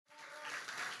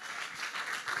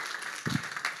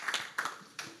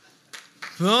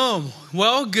Oh,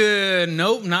 well, good.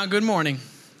 Nope, not good morning.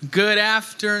 Good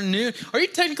afternoon. Are you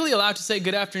technically allowed to say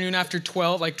good afternoon after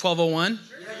 12, like 12:01?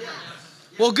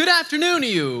 Well, good afternoon to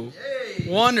you.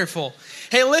 Wonderful.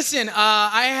 Hey, listen,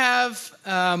 I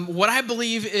have what I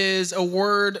believe is a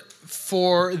word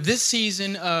for this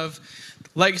season of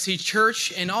Legacy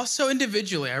Church and also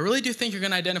individually. I really do think you're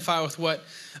going to identify with what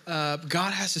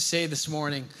God has to say this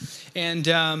morning. And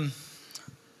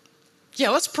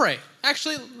let's pray.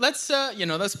 Actually, let's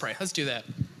pray. Let's do that.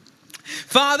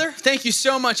 Father, thank you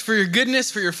so much for your goodness,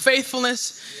 for your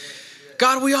faithfulness.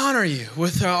 God, we honor you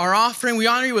with our offering. We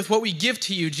honor you with what we give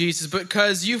to you, Jesus,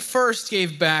 because you first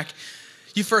gave back.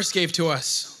 You first gave to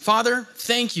us. Father,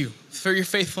 thank you for your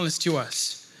faithfulness to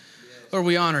us. Lord,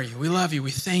 we honor you. We love you. We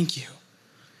thank you.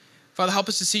 Father, help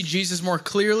us to see Jesus more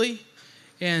clearly.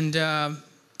 And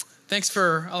thanks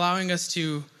for allowing us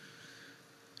to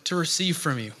receive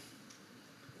from you.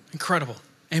 Incredible.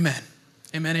 Amen.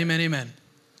 Amen, amen, amen.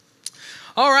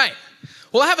 All right.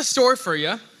 Well, I have a story for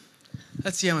you.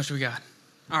 Let's see how much we got.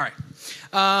 All right.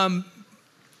 I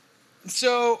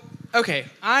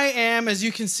am, as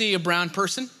you can see, a brown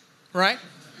person, right?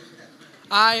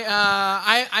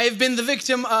 I've been the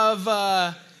victim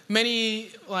of many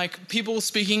people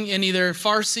speaking in either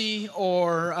Farsi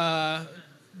or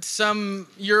some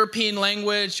European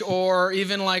language, or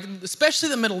even especially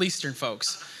the Middle Eastern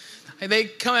folks. They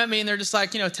come at me and they're just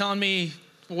telling me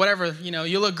whatever,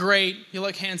 you look great, you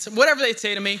look handsome, whatever they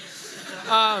say to me.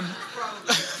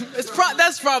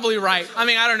 That's probably right. I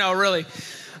mean, I don't know, really.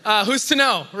 Who's to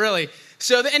know, really?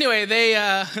 So anyway,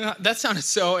 that sounded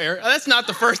so arrogant. That's not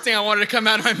the first thing I wanted to come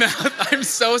out of my mouth. I'm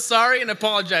so sorry and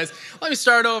apologize. Let me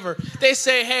start over. They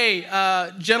say, hey,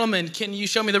 gentlemen, can you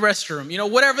show me the restroom?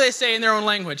 Whatever they say in their own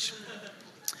language.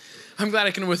 I'm glad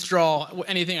I can withdraw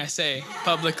anything I say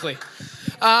publicly.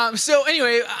 I've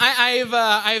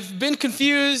been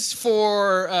confused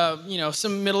for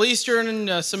some Middle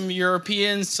Eastern, some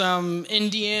European, some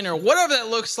Indian, or whatever that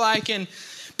looks like. And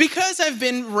because I've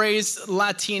been raised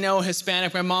Latino,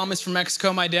 Hispanic, my mom is from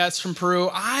Mexico, my dad's from Peru,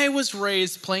 I was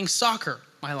raised playing soccer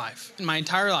my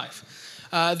entire life.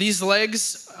 These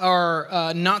legs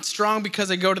are not strong because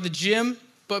I go to the gym,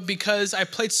 but because I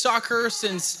played soccer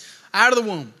since out of the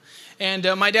womb. And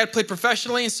my dad played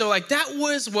professionally, and so that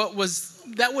was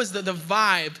the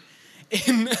vibe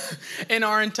in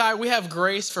our entire. We have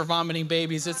grace for vomiting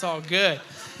babies. It's all good,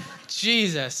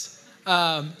 Jesus.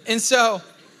 And so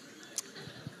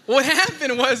what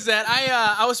happened was that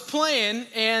I was playing,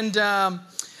 and I'm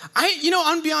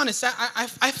gonna be honest.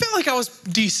 I felt like I was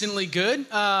decently good.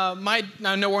 I'm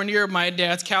nowhere near my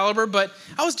dad's caliber, but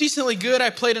I was decently good. I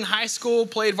played in high school,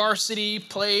 played varsity,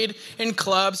 played in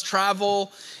clubs,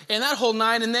 travel, and that whole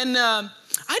night. And then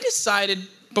I decided,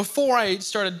 before I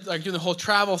started doing the whole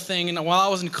travel thing, and while I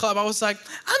was in club, I was like,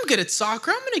 I'm good at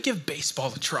soccer. I'm going to give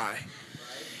baseball a try.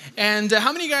 And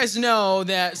how many of you guys know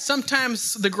that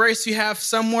sometimes the grace you have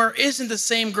somewhere isn't the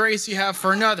same grace you have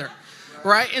for another,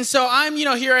 right? And so I'm,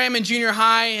 here I am in junior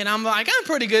high, and I'm like, I'm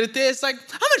pretty good at this. I'm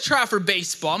going to try out for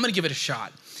baseball. I'm going to give it a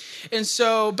shot. And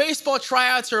so baseball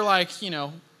tryouts are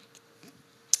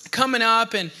coming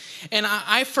up, and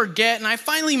I forget, and I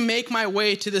finally make my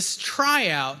way to this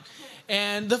tryout.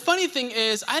 And the funny thing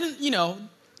is,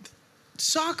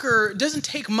 soccer doesn't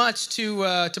take much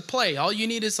to play. All you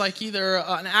need is either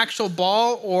an actual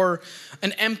ball or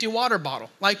an empty water bottle.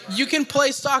 You can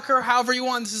play soccer however you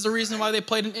want. This is the reason why they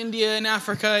played in India and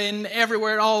Africa and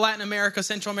everywhere, all Latin America,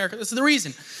 Central America. This is the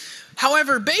reason.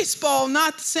 However, baseball,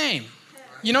 not the same.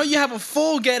 You have a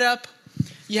full getup.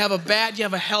 You have a bat, you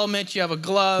have a helmet, you have a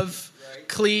glove,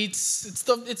 cleats.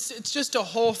 It's just a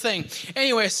whole thing.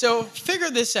 Anyway, so figure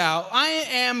this out. I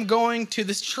am going to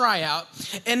this tryout,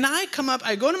 and I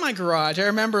go to my garage. I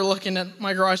remember looking at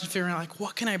my garage and figuring out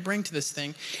what can I bring to this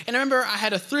thing? And I remember I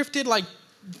had a thrifted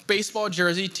baseball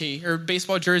jersey tee or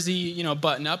baseball jersey,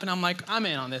 button up, and I'm like, I'm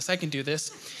in on this. I can do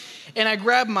this. And I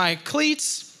grabbed my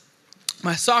cleats,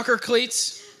 my soccer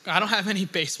cleats. I don't have any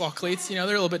baseball cleats, they're a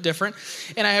little bit different.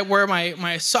 And I wear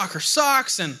my soccer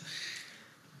socks,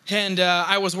 and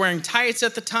I was wearing tights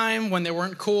at the time when they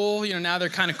weren't cool. Now they're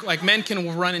kind of men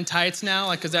can run in tights now,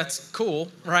 because that's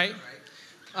cool, right?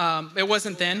 It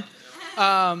wasn't then.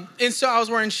 And so I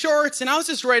was wearing shorts, and I was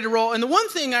just ready to roll. And the one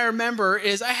thing I remember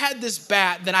is I had this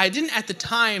bat that I didn't at the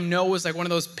time know was one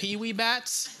of those peewee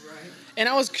bats. Right. And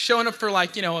I was showing up for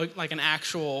an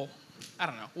actual, I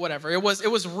don't know, whatever. It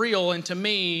was real, and to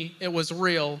me, it was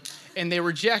real, and they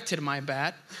rejected my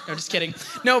bat. No, just kidding.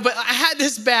 No, but I had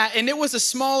this bat, and it was a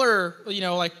smaller,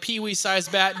 peewee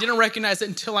sized bat. Didn't recognize it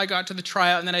until I got to the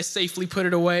tryout, and then I safely put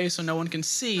it away so no one can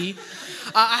see.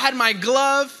 I had my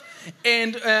glove,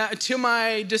 And to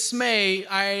my dismay,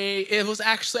 I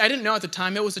didn't know at the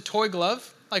time, it was a toy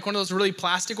glove, like one of those really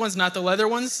plastic ones, not the leather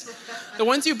ones. The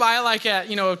ones you buy like at,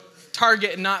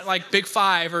 Target, not like Big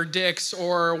Five or Dick's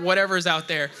or whatever's out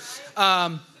there.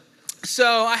 So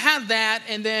I had that,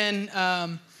 and then,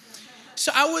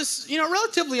 so I was,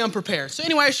 relatively unprepared. So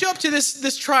anyway, I show up to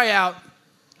this tryout,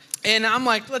 and I'm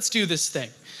like, let's do this thing.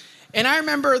 And I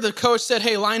remember the coach said,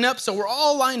 hey, line up. So we're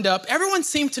all lined up. Everyone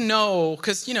seemed to know,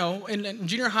 because, in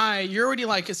junior high, you're already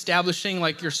like establishing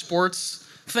like your sports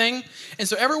thing. And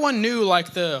so everyone knew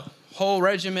like the whole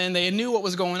regimen. They knew what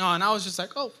was going on. I was just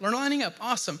like, oh, we're lining up.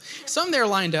 Awesome. So I'm there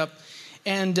lined up.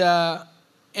 And I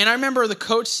remember the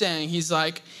coach saying, he's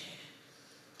like,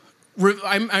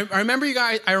 I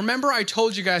remember I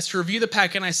told you guys to review the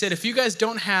pack, and I said, if you guys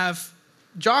don't have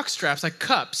jock straps, like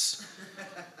cups,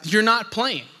 you're not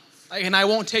playing. And I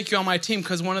won't take you on my team,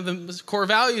 because one of the core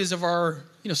values of our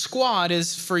squad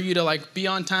is for you to like be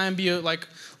on time,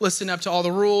 listen up to all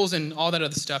the rules and all that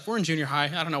other stuff. We're in junior high.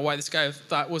 I don't know why this guy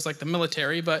thought it was like the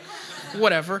military, but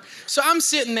whatever. So I'm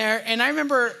sitting there, and I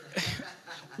remember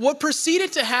what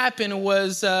proceeded to happen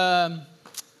was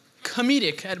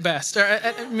comedic at best, or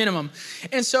at minimum.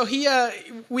 And so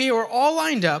we were all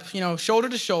lined up, shoulder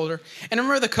to shoulder. And I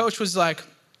remember the coach was like,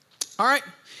 all right.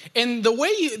 And the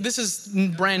way this is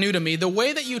brand new to me, the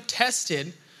way that you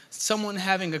tested someone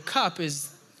having a cup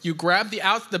is you grab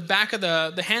the back of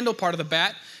the handle part of the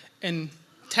bat and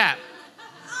tap.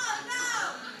 Oh,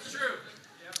 no. It's true.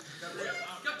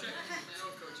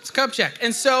 It's cup check.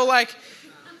 And so like,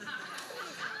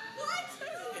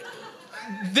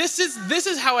 This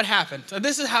is how it happened.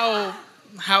 This is how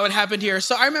it happened here.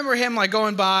 So I remember him like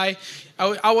going by.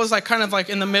 I was like kind of like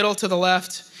in the middle to the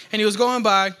left, and he was going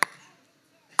by.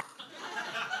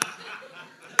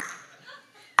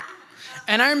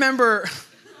 And I remember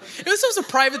it was a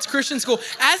private Christian school.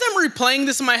 As I'm replaying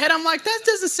this in my head, I'm like, that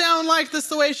doesn't sound like this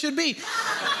the way it should be.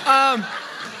 I'm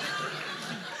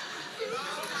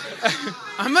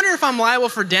wondering if I'm liable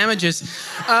for damages.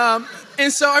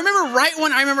 And so I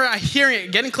remember hearing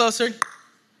it, getting closer,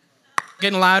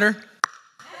 getting louder,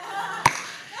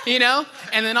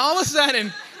 and then all of a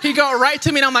sudden he got right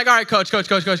to me, and I'm like, all right, coach.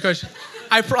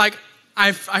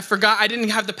 I forgot, I didn't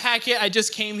have the packet. I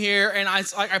just came here, and I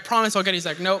promise I'll get it. He's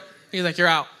like, nope. He's like, you're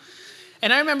out.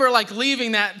 And I remember like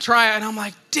leaving that tryout, and I'm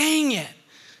like, dang it.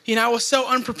 I was so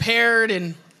unprepared,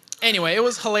 and anyway, it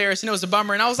was hilarious, and it was a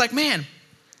bummer. And I was like, man,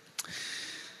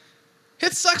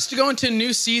 it sucks to go into a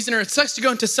new season, or it sucks to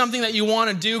go into something that you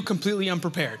want to do completely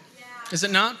unprepared. Yeah. Is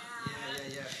it not?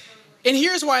 Yeah. And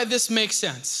here's why this makes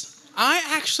sense. I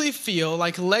actually feel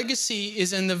like Legacy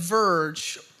is in the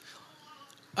verge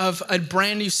of a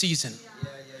brand new season,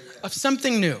 of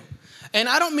something new. And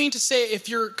I don't mean to say if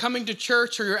you're coming to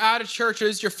church or you're out of church, or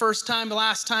it's your first time, the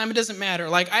last time, it doesn't matter.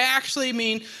 Like, I actually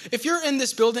mean, if you're in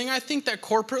this building, I think that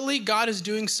corporately, God is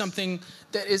doing something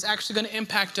that is actually going to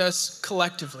impact us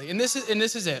collectively. And this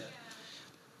is it.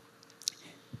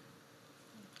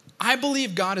 I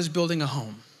believe God is building a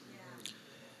home.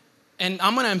 And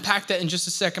I'm going to unpack that in just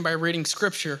a second by reading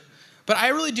scripture. But I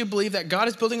really do believe that God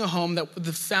is building a home, that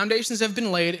the foundations have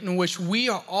been laid, in which we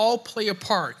all play a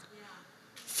part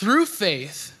through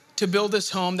faith to build this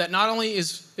home that not only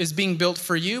is being built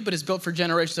for you, but is built for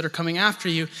generations that are coming after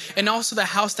you, and also the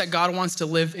house that God wants to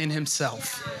live in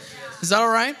himself. Is that all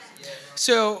right?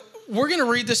 So we're going to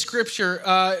read the scripture.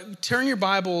 Turn your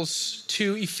Bibles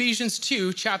to Ephesians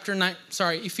chapter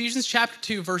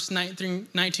 2, verse 19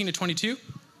 to 22.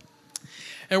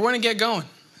 And we're going to get going.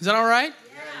 Is that all right?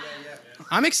 Yeah.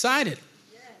 I'm excited.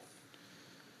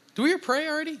 Did we pray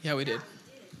already? Yeah, we did.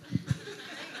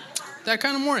 That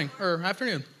kind of morning or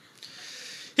afternoon.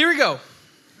 Here we go.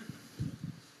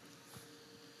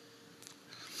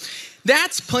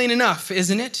 That's plain enough,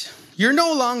 isn't it? You're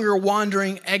no longer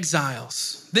wandering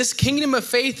exiles. This kingdom of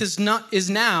faith is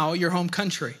now your home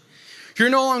country. You're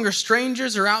no longer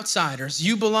strangers or outsiders.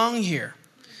 You belong here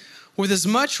with as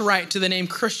much right to the name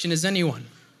Christian as anyone.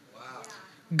 Wow.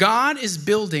 God is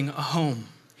building a home,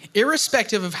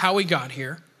 irrespective of how we got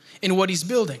here and what he's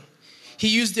building. He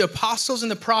used the apostles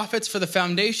and the prophets for the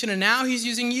foundation, and now he's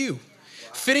using you,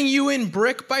 fitting you in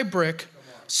brick by brick,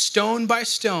 stone by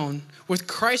stone, with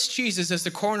Christ Jesus as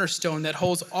the cornerstone that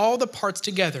holds all the parts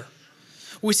together.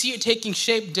 We see it taking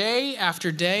shape day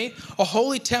after day, a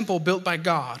holy temple built by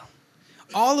God.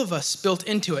 All of us built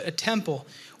into it, a temple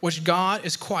which God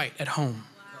is quite at home.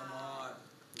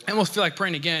 I almost feel like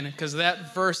praying again because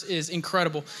that verse is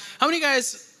incredible. How many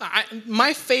guys,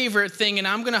 my favorite thing, and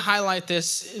I'm going to highlight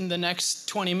this in the next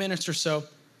 20 minutes or so,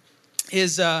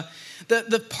 is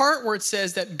the part where it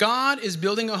says that God is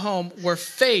building a home where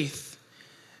faith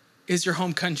is your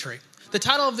home country. The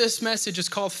title of this message is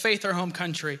called Faith, Our Home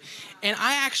Country. And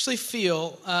I actually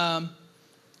feel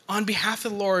on behalf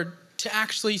of the Lord to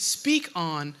actually speak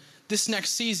on this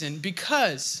next season,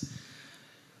 because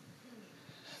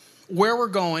where we're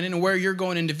going and where you're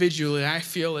going individually, I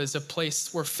feel is a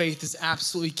place where faith is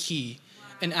absolutely key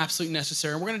and absolutely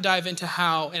necessary. And we're going to dive into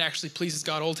how it actually pleases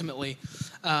God ultimately.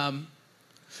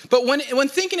 But when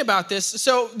thinking about this,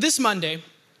 so this Monday,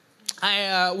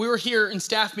 we were here in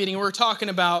staff meeting. We were talking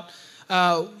about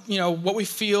what we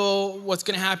feel, what's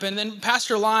going to happen. And then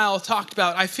Pastor Lyle talked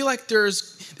about, I feel like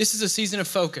this is a season of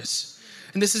focus,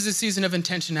 and this is a season of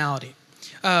intentionality.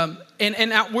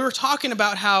 And we were talking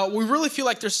about how we really feel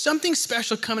like there's something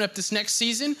special coming up this next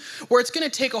season where it's going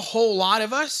to take a whole lot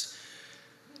of us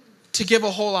to give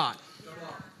a whole lot.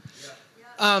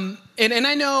 And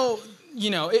I know,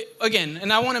 again,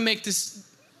 and I want to make this,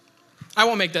 I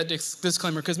won't make that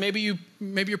disclaimer, because maybe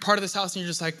you're part of this house and you're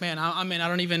just like, man, I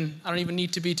don't even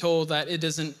need to be told that it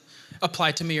doesn't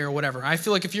apply to me or whatever. I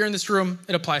feel like if you're in this room,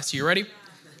 it applies to you. Ready?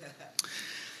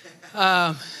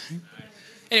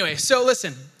 Anyway, so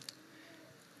listen.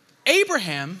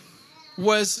 Abraham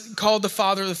was called the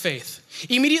father of the faith.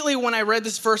 Immediately when I read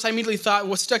this verse, I immediately thought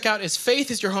what stuck out is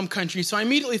faith is your home country. So I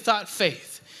immediately thought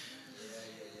faith.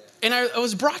 And I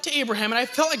was brought to Abraham, and I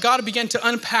felt like God began to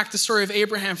unpack the story of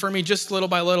Abraham for me just little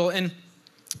by little. And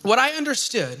what I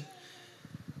understood,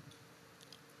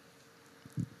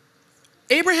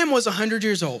 Abraham was 100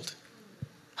 years old.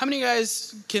 How many of you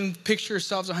guys can picture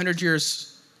yourselves 100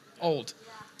 years old?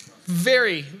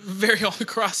 Very, very old.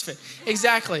 CrossFit.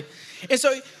 Exactly. And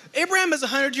so Abraham is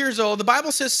 100 years old. The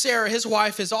Bible says Sarah, his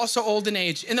wife, is also old in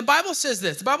age. And the Bible says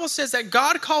this. The Bible says that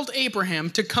God called Abraham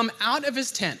to come out of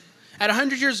his tent at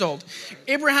 100 years old.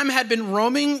 Abraham had been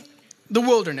roaming the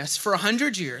wilderness for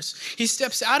 100 years. He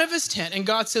steps out of his tent and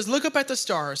God says, look up at the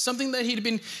stars, something that he'd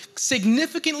been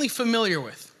significantly familiar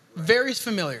with, very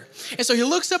familiar. And so he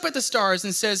looks up at the stars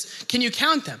and says, can you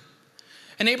count them?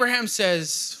 And Abraham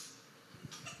says,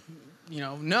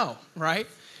 no, right?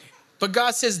 But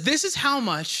God says, this is how I'm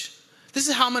going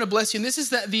to bless you. And this is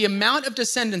the amount of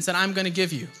descendants that I'm going to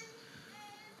give you.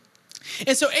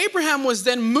 And so Abraham was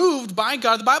then moved by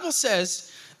God. The Bible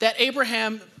says that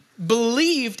Abraham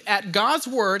believed at God's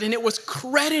word and it was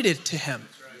credited to him.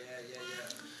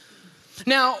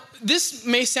 Now, this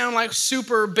may sound like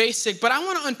super basic, but I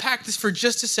want to unpack this for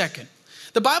just a second.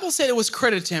 The Bible said it was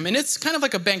credited to him, and it's kind of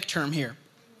like a bank term here.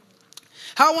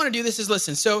 How I want to do this is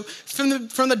listen. So from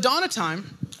the dawn of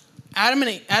time, Adam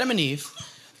and Eve,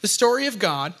 the story of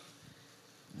God,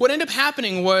 what ended up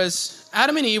happening was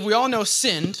Adam and Eve, we all know,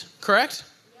 sinned, correct?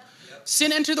 Yep.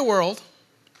 Sin entered the world,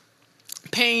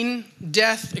 pain,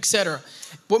 death, etc.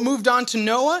 What moved on to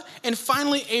Noah and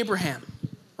finally Abraham,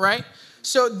 right?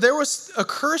 So there was a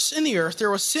curse in the earth,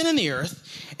 there was sin in the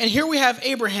earth, and here we have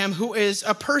Abraham, who is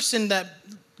a person that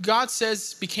God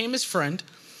says became his friend.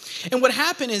 And what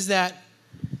happened is that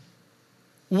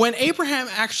when Abraham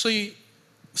actually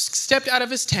stepped out of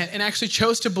his tent and actually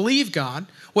chose to believe God,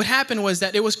 what happened was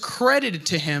that it was credited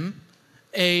to him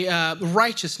a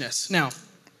righteousness. Now,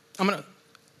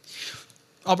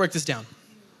 I'll break this down.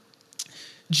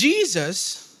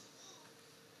 Jesus,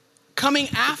 coming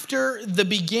after the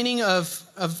beginning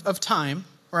of time,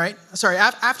 right? Sorry,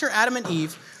 after Adam and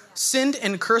Eve sinned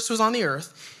and curse was on the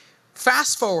earth,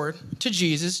 fast forward to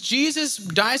Jesus. Jesus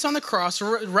dies on the cross,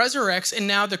 resurrects, and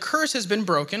now the curse has been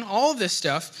broken. All of this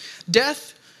stuff,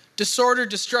 death, disorder,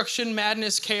 destruction,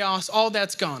 madness, chaos, all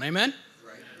that's gone. Amen?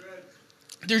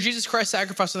 Right. Through Jesus Christ's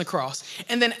sacrifice on the cross.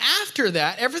 And then after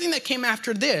that, everything that came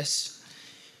after this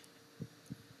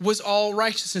was all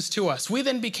righteousness to us. We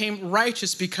then became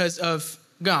righteous because of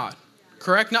God.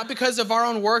 Correct? Not because of our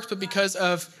own works, but because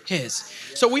of his.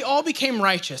 So we all became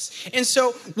righteous. And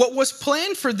so what was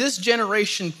planned for this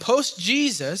generation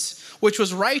post-Jesus, which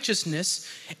was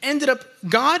righteousness, ended up,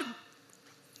 God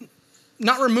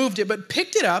not removed it, but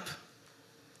picked it up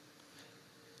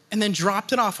and then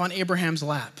dropped it off on Abraham's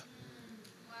lap.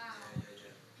 Wow.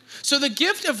 So the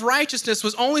gift of righteousness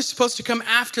was only supposed to come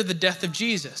after the death of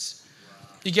Jesus.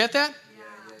 You get that?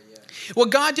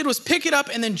 What God did was pick it up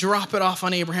and then drop it off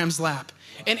on Abraham's lap.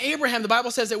 And Abraham, the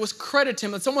Bible says it was credited to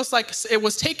him. It's almost like it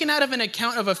was taken out of an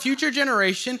account of a future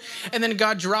generation, and then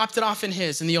God dropped it off in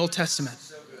the Old Testament.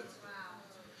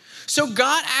 So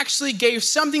God actually gave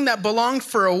something that belonged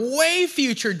for a way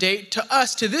future date to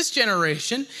us, to this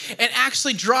generation, and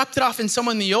actually dropped it off in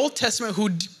someone in the Old Testament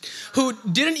who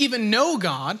didn't even know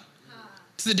God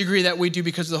to the degree that we do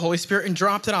because of the Holy Spirit, and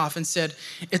dropped it off and said,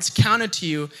 it's counted to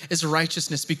you as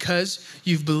righteousness because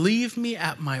you've believed me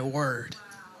at my word.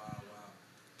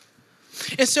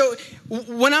 And so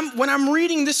when I'm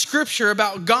reading this scripture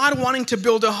about God wanting to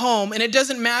build a home, and it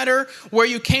doesn't matter where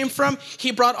you came from,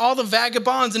 he brought all the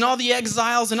vagabonds and all the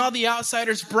exiles and all the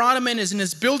outsiders, brought them in and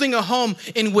is building a home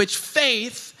in which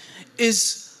faith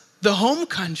is the home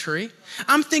country.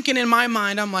 I'm thinking in my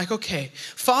mind, I'm like, okay,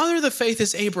 father of the faith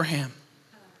is Abraham.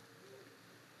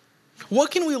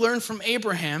 What can we learn from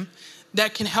Abraham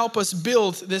that can help us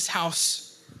build this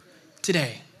house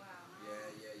today?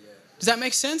 Does that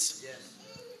make sense?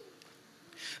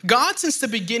 God, since the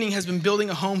beginning, has been building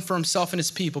a home for himself and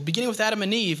his people. Beginning with Adam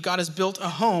and Eve, God has built a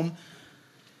home,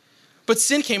 but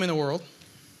sin came in the world.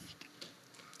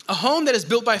 A home that is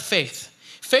built by faith.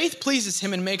 Faith pleases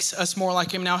him and makes us more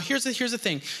like him. Now, here's the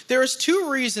thing. There's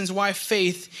two reasons why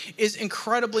faith is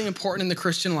incredibly important in the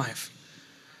Christian life.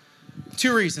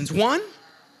 Two reasons. One,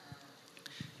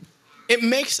 it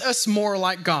makes us more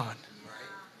like God.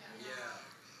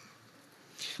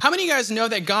 How many of you guys know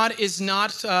that God is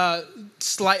not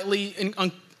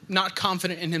not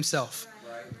confident in himself?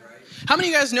 How many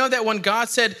of you guys know that when God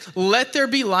said, let there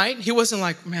be light, he wasn't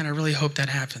like, man, I really hope that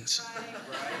happens.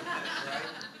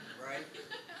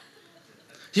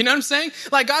 You know what I'm saying?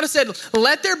 Like God has said,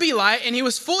 let there be light, and he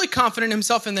was fully confident in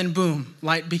himself, and then boom,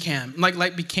 light became.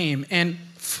 And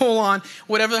full on,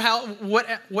 whatever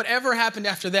happened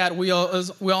after that, we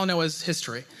all know as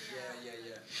history.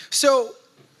 So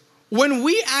when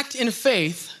we act in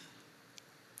faith,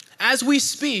 as we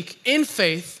speak in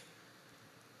faith,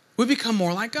 we become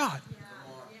more like God.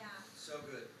 So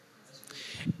good.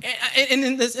 And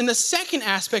in the second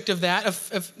aspect of that,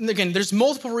 again, there's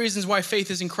multiple reasons why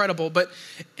faith is incredible, but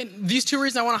these two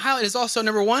reasons I want to highlight is also,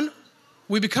 number one,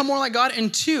 we become more like God,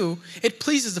 and two, it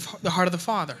pleases the heart of the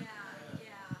Father.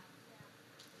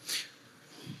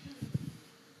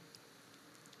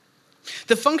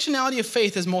 The functionality of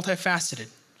faith is multifaceted.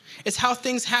 It's how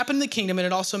things happen in the kingdom, and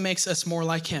it also makes us more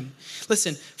like him.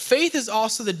 Listen, faith is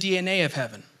also the DNA of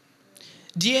heaven.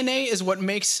 DNA is what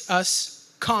makes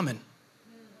us common.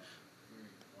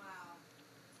 Wow.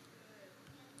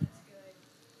 That's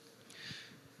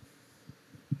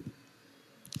good.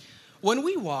 When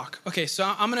we walk, okay,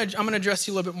 so I'm gonna address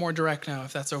you a little bit more direct now,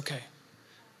 if that's okay.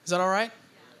 Is that all right?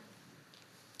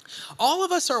 All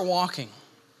of us are walking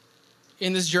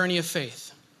in this journey of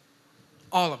faith.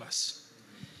 All of us.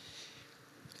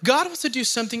 God wants to do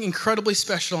something incredibly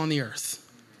special on the earth.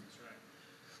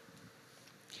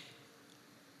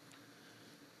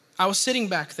 I was sitting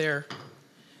back there,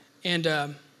 and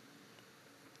I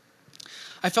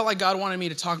felt like God wanted me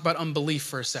to talk about unbelief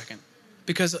for a second,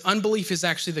 because unbelief is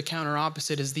actually the counter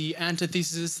opposite, is the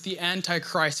antithesis, the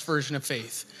antichrist version of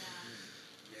faith.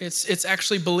 It's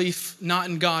actually belief not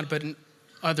in God, but in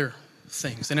other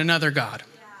things, in another God.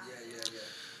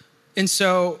 And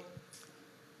so,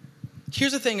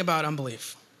 here's the thing about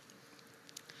unbelief.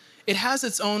 It has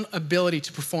its own ability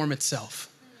to perform itself.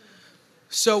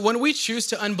 So when we choose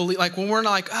to unbelieve, like when we're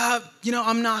not like, I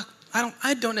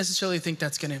don't necessarily think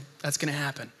that's gonna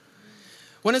happen.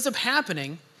 What ends up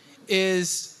happening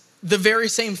is the very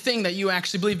same thing that you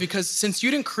actually believe, because since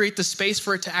you didn't create the space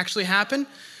for it to actually happen,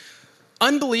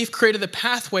 unbelief created the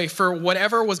pathway for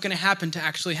whatever was gonna happen to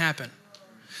actually happen.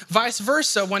 Vice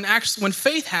versa, when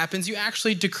faith happens, you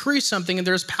actually decree something, and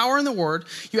there's power in the word.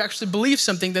 You actually believe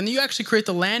something, then you actually create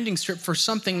the landing strip for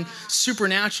something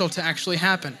supernatural to actually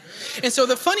happen. And so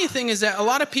the funny thing is that a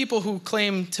lot of people who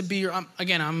claim to be,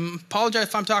 again, I apologize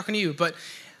if I'm talking to you, but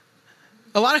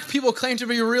a lot of people claim to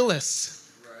be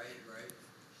realists.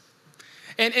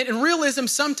 Right. And realism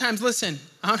sometimes, listen,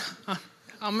 I'm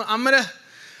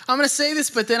gonna say this,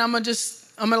 but then I'm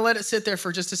gonna let it sit there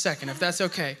for just a second, if that's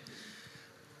okay.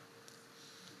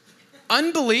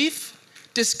 Unbelief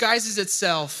disguises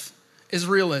itself as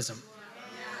realism.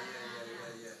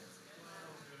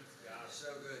 So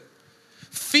good.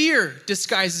 Fear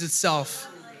disguises itself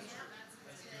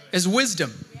as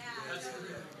wisdom.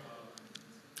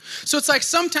 So it's like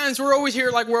sometimes we're over here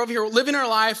living our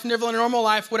life, living a normal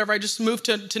life, whatever. I just moved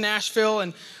to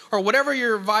Nashville, or whatever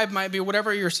your vibe might be,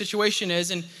 whatever your situation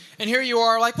is, and here you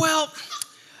are like, well,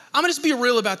 I'm gonna just be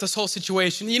real about this whole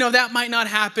situation. That might not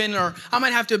happen, or I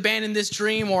might have to abandon this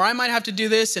dream, or I might have to do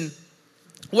this, and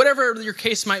whatever your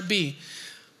case might be.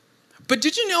 But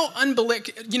did you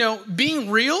know being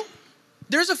real,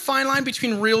 there's a fine line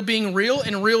between real being real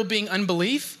and real being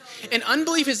unbelief. And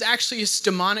unbelief is actually a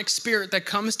demonic spirit that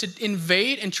comes to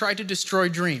invade and try to destroy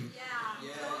dream.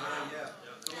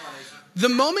 The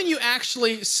moment you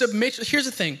actually submit, here's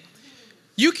the thing.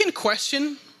 You can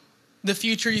question the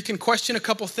future, you can question a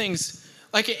couple things.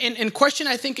 And question,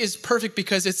 I think, is perfect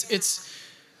because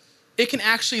it can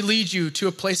actually lead you to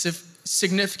a place of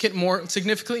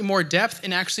significantly more depth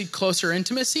and actually closer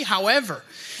intimacy. However,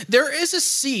 there is a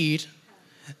seed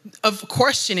of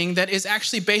questioning that is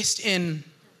actually based in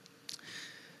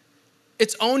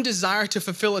its own desire to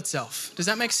fulfill itself. Does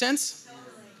that make sense?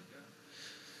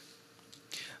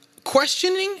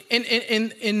 Questioning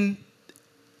in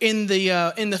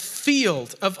the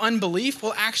field of unbelief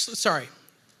will actually,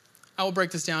 I will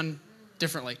break this down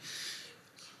differently.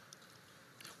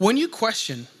 When you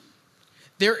question,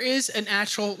 there is an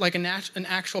actual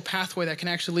pathway that can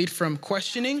actually lead from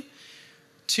questioning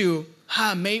to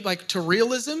to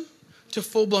realism to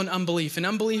full-blown unbelief. And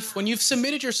unbelief, when you've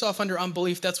submitted yourself under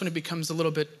unbelief, that's when it becomes a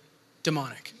little bit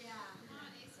demonic. Yeah.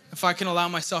 If I can allow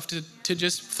myself to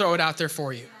just throw it out there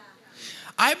for you.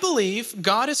 I believe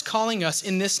God is calling us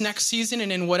in this next season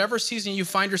and in whatever season you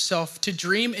find yourself to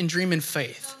dream and dream in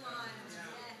faith.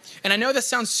 And I know that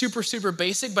sounds super, super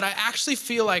basic, but I actually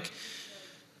feel like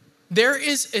there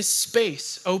is a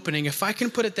space opening, if I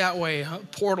can put it that way, a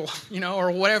portal,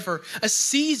 or whatever, a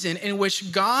season in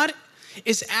which God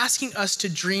is asking us to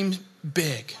dream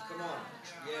big. Come on.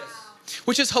 Yes.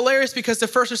 Which is hilarious because the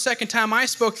first or second time I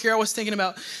spoke here, I was thinking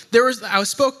about, I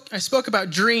spoke about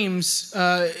dreams,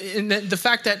 and the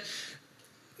fact that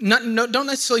don't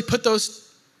necessarily put those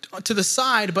to the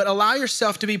side, but allow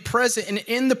yourself to be present. And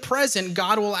in the present,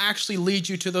 God will actually lead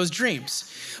you to those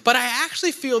dreams. But I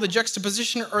actually feel the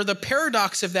juxtaposition or the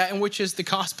paradox of that, and which is the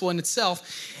gospel in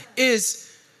itself,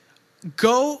 is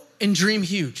go and dream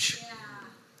huge. Yeah.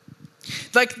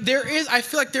 I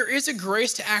feel like there is a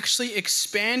grace to actually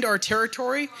expand our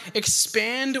territory,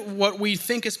 expand what we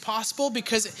think is possible,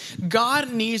 because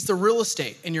God needs the real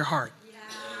estate in your heart.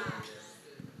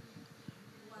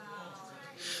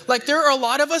 Like there are a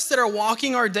lot of us that are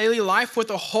walking our daily life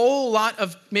with a whole lot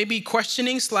of maybe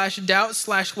questioning / doubt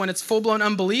 / when it's full-blown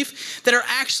unbelief that are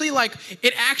actually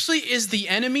it actually is the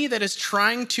enemy that is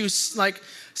trying to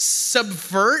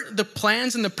subvert the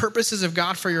plans and the purposes of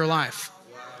God for your life.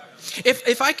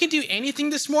 If I can do anything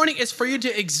this morning, it's for you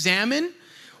to examine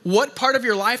what part of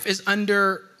your life is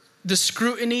under the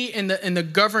scrutiny and the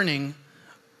governing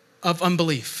of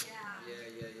unbelief.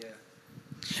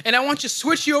 And I want to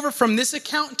switch you over from this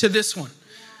account to this one,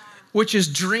 which is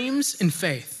dreams and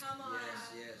faith.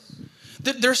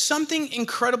 Yes. There's something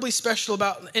incredibly special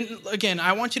about, and again,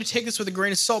 I want you to take this with a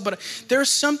grain of salt, but there's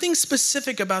something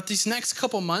specific about these next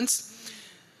couple months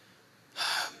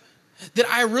that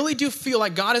I really do feel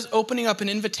like God is opening up an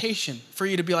invitation for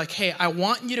you to be like, hey, I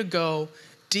want you to go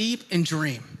deep and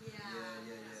dream.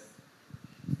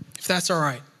 Yeah. If that's all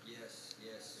right.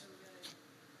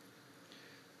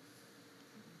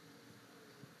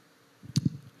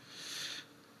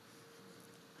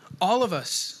 All of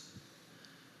us.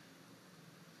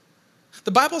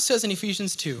 The Bible says in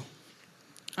Ephesians 2,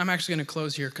 I'm actually going to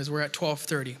close here because we're at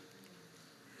 12:30.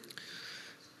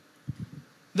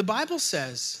 The Bible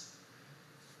says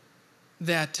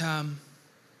that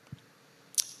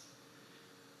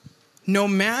no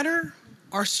matter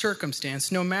our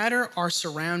circumstance, no matter our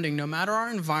surrounding, no matter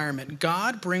our environment,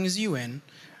 God brings you in,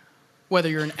 whether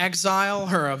you're an exile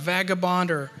or a vagabond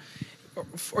or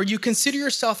you consider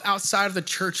yourself outside of the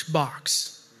church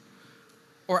box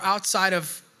or outside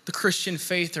of the Christian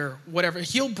faith or whatever,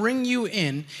 he'll bring you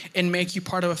in and make you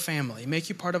part of a family, make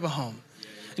you part of a home.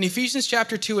 In Ephesians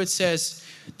chapter 2, it says,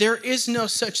 there is no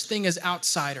such thing as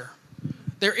outsider.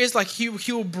 There is he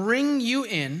will bring you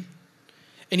in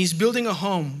and he's building a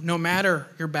home no matter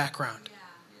your background.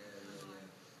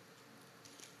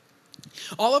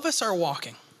 All of us are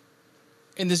walking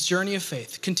in this journey of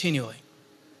faith continually.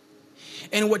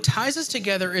 And what ties us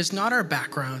together is not our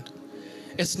background.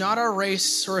 It's not our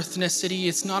race or ethnicity.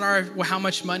 It's not how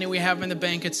much money we have in the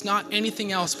bank. It's not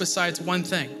anything else besides one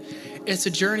thing. It's a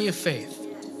journey of faith.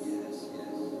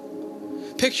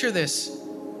 Picture this.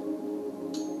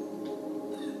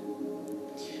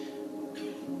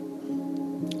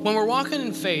 When we're walking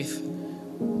in faith,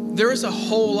 there is a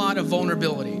whole lot of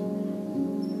vulnerability.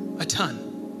 A ton.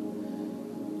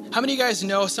 How many of you guys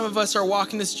know some of us are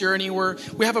walking this journey where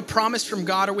we have a promise from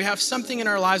God or we have something in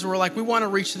our lives where we're like, we want to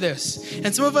reach this.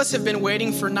 And some of us have been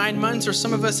waiting for 9 months or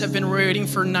some of us have been waiting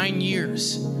for 9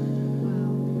 years.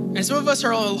 And some of us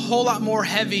are a whole lot more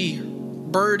heavy,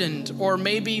 burdened, or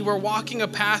maybe we're walking a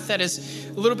path that is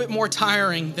a little bit more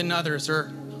tiring than others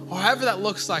or however that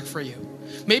looks like for you.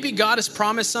 Maybe God has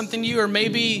promised something to you or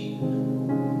maybe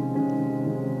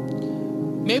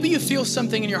you feel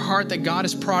something in your heart that God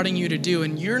is prodding you to do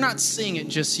and you're not seeing it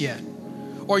just yet.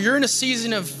 Or you're in a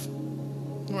season of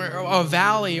a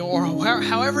valley or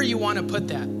however you want to put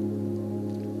that.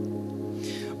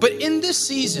 But in this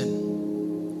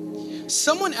season,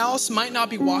 someone else might not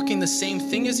be walking the same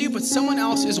thing as you, but someone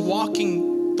else is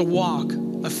walking the walk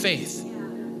of faith.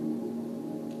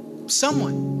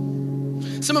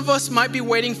 Someone. Some of us might be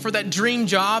waiting for that dream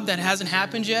job that hasn't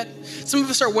happened yet. Some of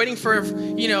us are waiting for,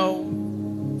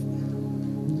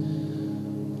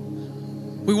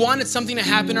 we wanted something to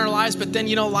happen in our lives, but then,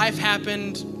 life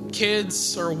happened,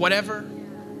 kids or whatever.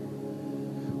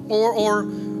 Or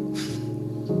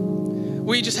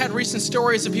we just had recent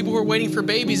stories of people who were waiting for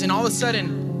babies, and all of a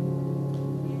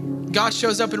sudden, God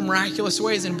shows up in miraculous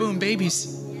ways, and boom,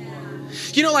 babies.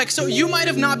 So you might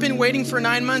have not been waiting for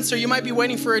 9 months, or you might be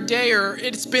waiting for a day, or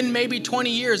it's been maybe 20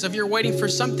 years of you're waiting for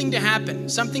something to happen,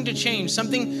 something to change,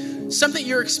 something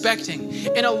you're expecting.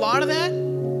 And a lot of that,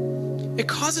 it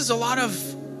causes a lot of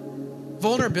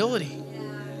vulnerability.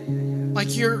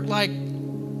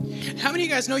 How many of you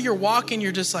guys know you're walking,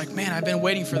 you're just like, man, I've been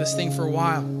waiting for this thing for a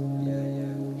while.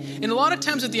 And a lot of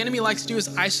times what the enemy likes to do is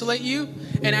isolate you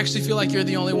and actually feel like you're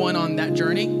the only one on that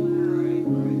journey.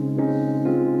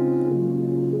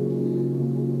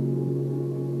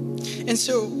 And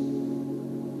so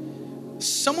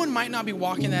someone might not be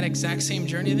walking that exact same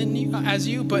journey as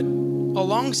you, but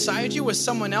alongside you is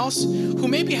someone else who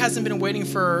maybe hasn't been waiting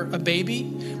for a baby,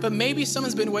 but maybe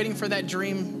someone's been waiting for that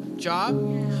dream job,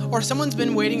 or someone's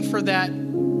been waiting for that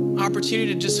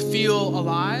opportunity to just feel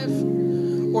alive,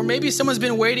 or maybe someone's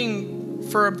been waiting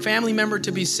for a family member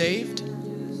to be saved.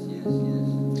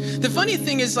 The funny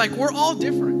thing is, we're all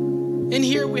different. In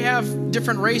here, we have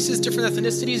different races, different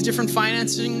ethnicities, different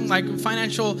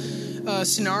financial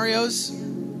scenarios.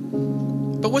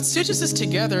 But what stitches us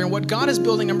together and what God is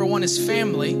building, number one, is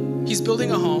family. He's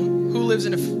building a home. Who lives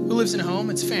in a home?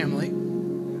 It's family.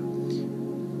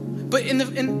 But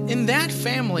in that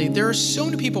family, there are so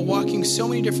many people walking so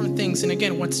many different things. And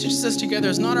again, what stitches us together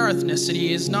is not our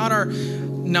ethnicity, is not our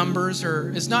numbers,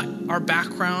 or it's not our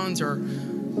backgrounds, or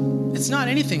it's not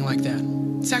anything like that.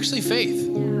 It's actually faith.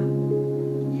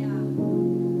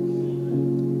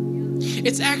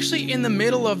 It's actually in the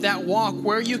middle of that walk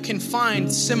where you can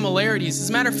find similarities. As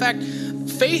a matter of fact,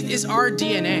 faith is our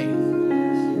DNA.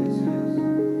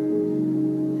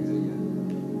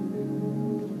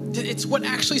 It's what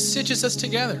actually stitches us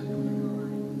together.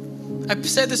 I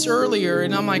said this earlier,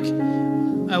 and I'm like,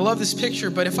 I love this picture,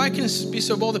 but if I can be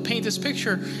so bold to paint this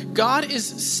picture, God is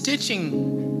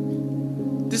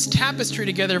stitching this tapestry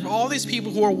together of all these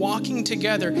people who are walking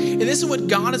together. And this is what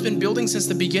God has been building since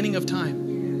the beginning of time.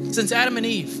 Since Adam and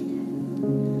Eve.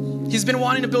 He's been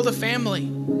wanting to build a family.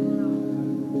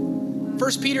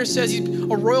 1 Peter says he's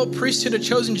a royal priesthood, a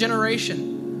chosen generation.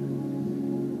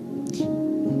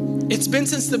 It's been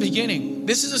since the beginning.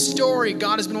 This is a story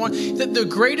God has been wanting. The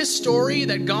greatest story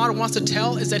that God wants to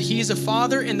tell is that he is a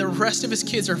father and the rest of his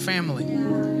kids are family.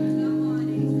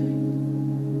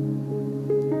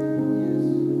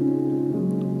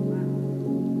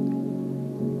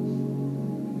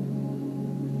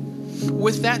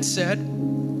 With that said,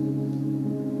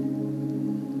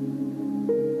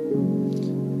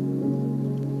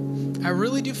 I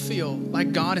really do feel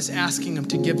like God is asking him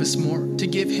to give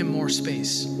him more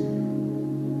space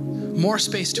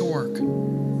to work.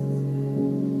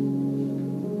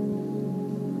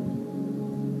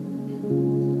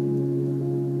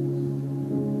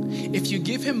 If you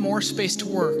give him more space to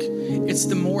work, it's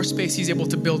the more space he's able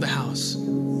to build a house.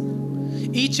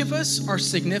 Each of us are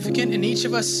significant, and each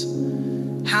of us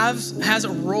has a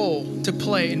role to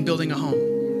play in building a home,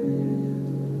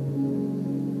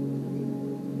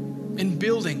 in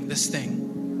building this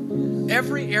thing.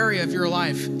 Every area of your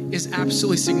life is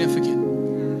absolutely significant.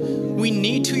 We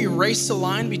need to erase the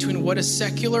line between what is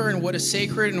secular and what is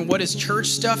sacred, and what is church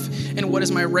stuff and what is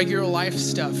my regular life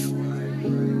stuff.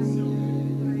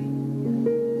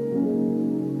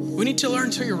 We need to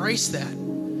learn to erase that,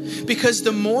 because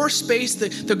the more space,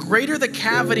 the greater the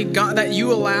cavity that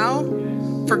you allow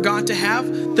for God to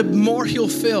have, the more he'll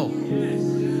fill.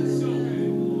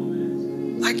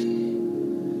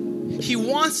 He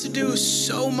wants to do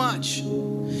so much.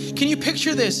 Can you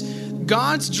picture this?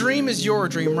 God's dream is your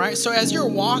dream, right? So as you're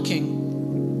walking,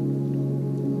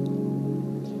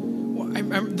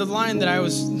 the line that I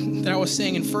was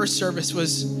saying in first service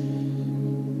was,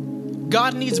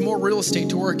 God needs more real estate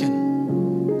to work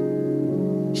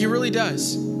in. He really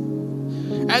does.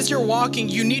 As you're walking,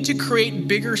 you need to create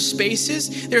bigger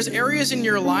spaces. There's areas in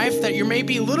your life that you're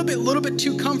maybe a little bit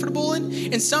too comfortable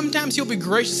in. And sometimes he'll be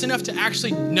gracious enough to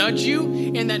actually nudge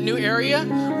you in that new area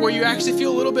where you actually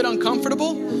feel a little bit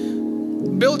uncomfortable.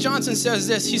 Bill Johnson says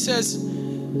this. He says,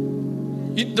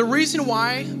 the reason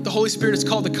why the Holy Spirit is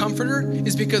called the Comforter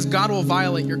is because God will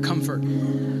violate your comfort.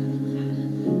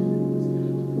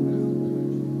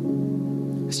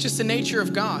 It's just the nature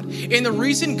of God. And the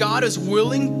reason God is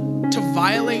willing to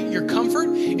violate your comfort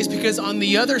is because on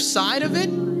the other side of it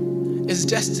is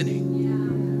destiny.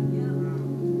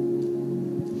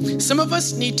 Some of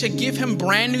us need to give him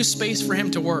brand new space for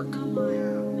him to work.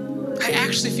 I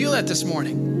actually feel that this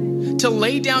morning. To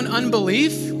lay down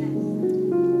unbelief,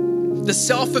 the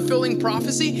self-fulfilling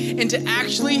prophecy, and to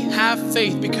actually have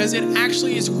faith because it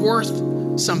actually is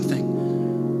worth something.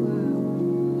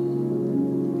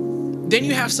 Then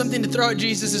you have something to throw at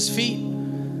Jesus' feet.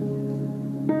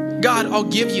 God, I'll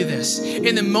give you this.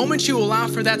 In the moment you allow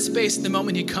for that space, the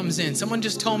moment he comes in. Someone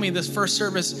just told me this first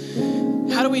service,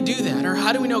 how do we do that? Or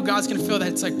how do we know God's going to fill that?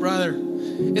 It's like, brother,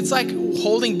 it's like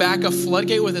holding back a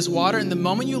floodgate with his water. And the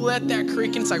moment you let that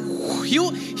creek in, it's like,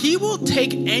 he will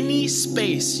take any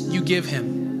space you give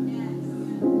him.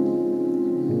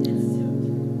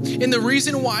 And the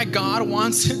reason why God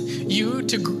wants you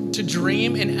to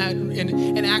dream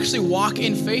and actually walk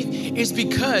in faith is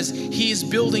because he is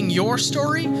building your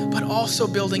story, but also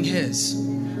building his.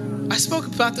 I spoke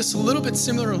about this a little bit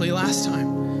similarly last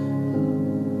time.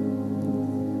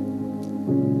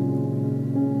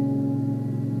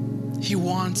 He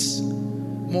wants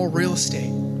more real estate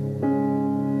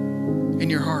in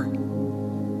your heart. I'm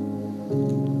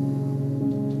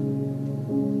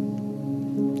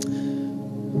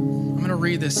going to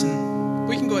read this, and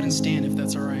we can go ahead and stand if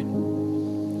that's all right,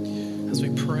 as we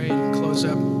pray and close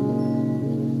up.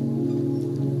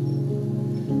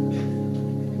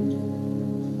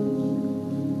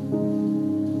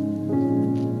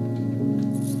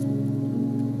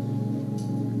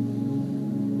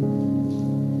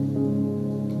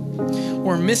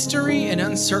 Where mystery and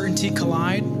uncertainty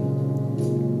collide,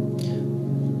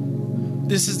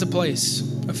 this is the place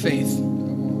of faith.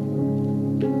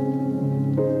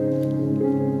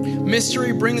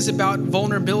 Mystery brings about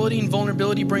vulnerability, and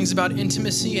vulnerability brings about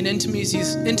intimacy, and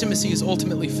intimacy is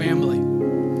ultimately family.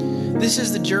 This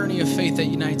is the journey of faith that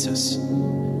unites us.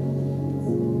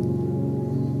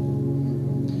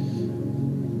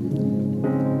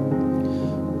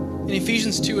 In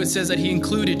Ephesians 2, it says that he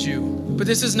included you. But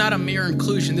this is not a mere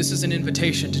inclusion. This is an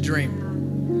invitation to dream.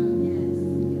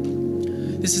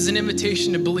 This is an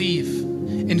invitation to believe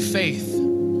in faith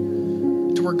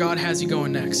to where God has you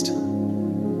going next.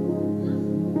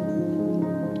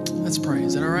 Let's pray.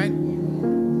 Is that all right?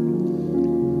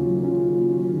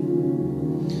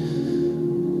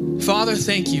 Father,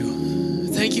 thank you.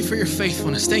 Thank you for your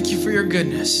faithfulness. Thank you for your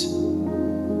goodness.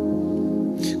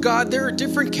 God, there are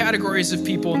different categories of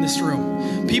people in this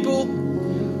room. People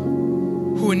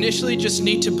who initially just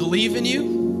need to believe in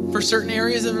you for certain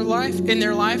areas of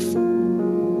their life.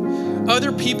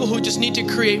 Other people who just need to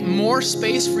create more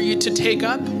space for you to take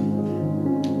up.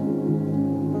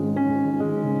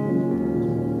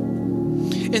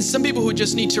 And some people who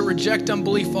just need to reject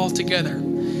unbelief altogether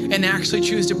and actually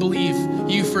choose to believe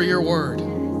you for your word.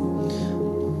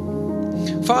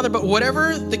 Father, but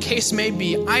whatever the case may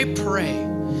be, I pray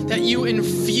that you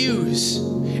infuse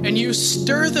and you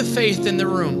stir the faith in the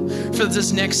room for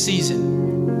this next season.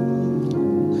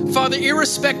 Father,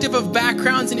 irrespective of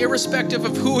backgrounds and irrespective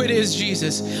of who it is,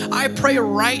 Jesus, I pray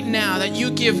right now that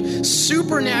you give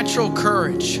supernatural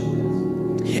courage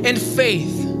and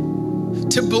faith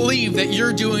to believe that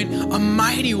you're doing a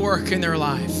mighty work in their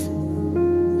life.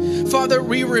 Father,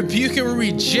 we rebuke and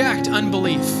we reject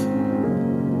unbelief.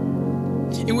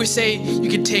 And we say you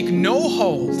can take no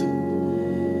hold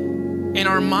in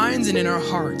our minds and in our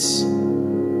hearts.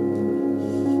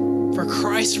 For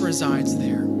Christ resides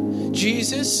there.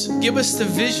 Jesus, give us the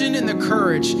vision and the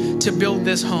courage to build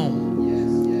this home.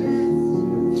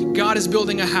 God is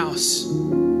building a house.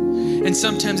 And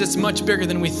sometimes it's much bigger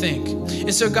than we think.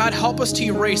 And so God, help us to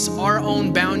erase our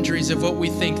own boundaries of what we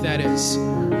think that is.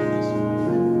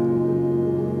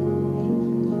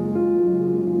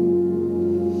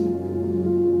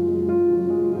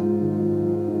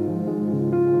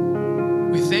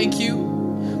 Thank you.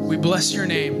 We bless your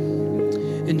name.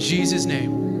 In Jesus'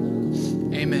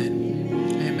 name, amen.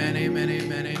 Amen, amen, amen.